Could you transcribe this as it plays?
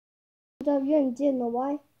SpongeBob, you're in jail, know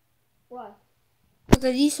why? Why?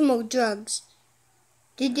 Because you smoke drugs.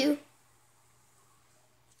 Did you?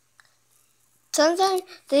 Sometimes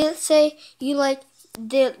they say you like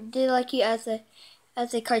they like you as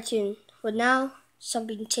a cartoon, but now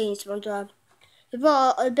something changed, SpongeBob. It's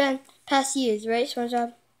been past years, right,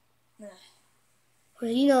 SpongeBob? Yeah.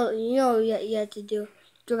 Well, you know what you had to do.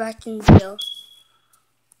 Go back to jail.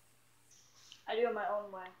 I do it my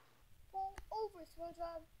own way. Fall over,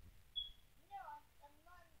 SpongeBob. No, I'm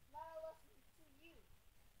not listening to you.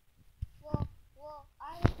 Well,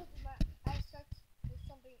 I expect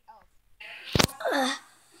something else.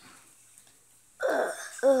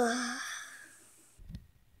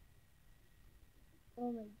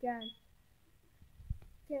 Oh my God!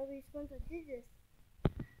 Can't believe SpongeBob did this.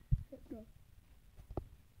 Let's go.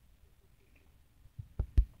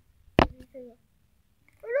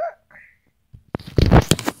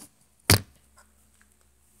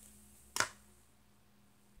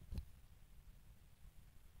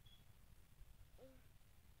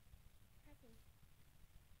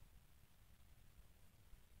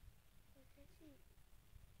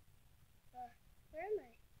 Where am I?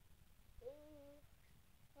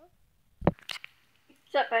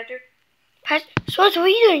 What's up, Patrick? SpongeBob, what are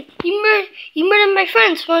you doing? You murdered my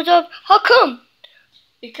friend, SpongeBob. How come?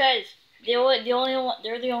 Because they're the only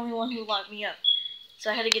one who locked me up,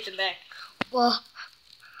 so I had to get them back. Well,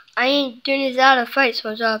 I ain't doing this out of fight,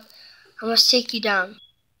 SpongeBob. I must take you down.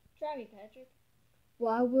 Try me, Patrick.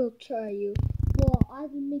 Well, I will try you. Well, I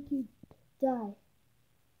will make you die.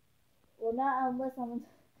 Well, not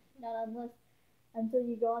until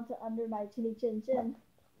you go under my chinny chin chin.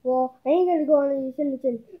 Well, I ain't gonna go under your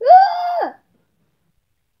chin. Ah!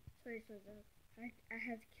 Sorry, SpongeBob. I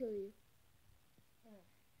have to kill you.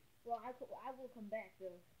 Well, I will come back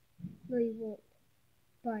though. No, you won't.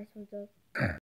 Bye, SpongeBob.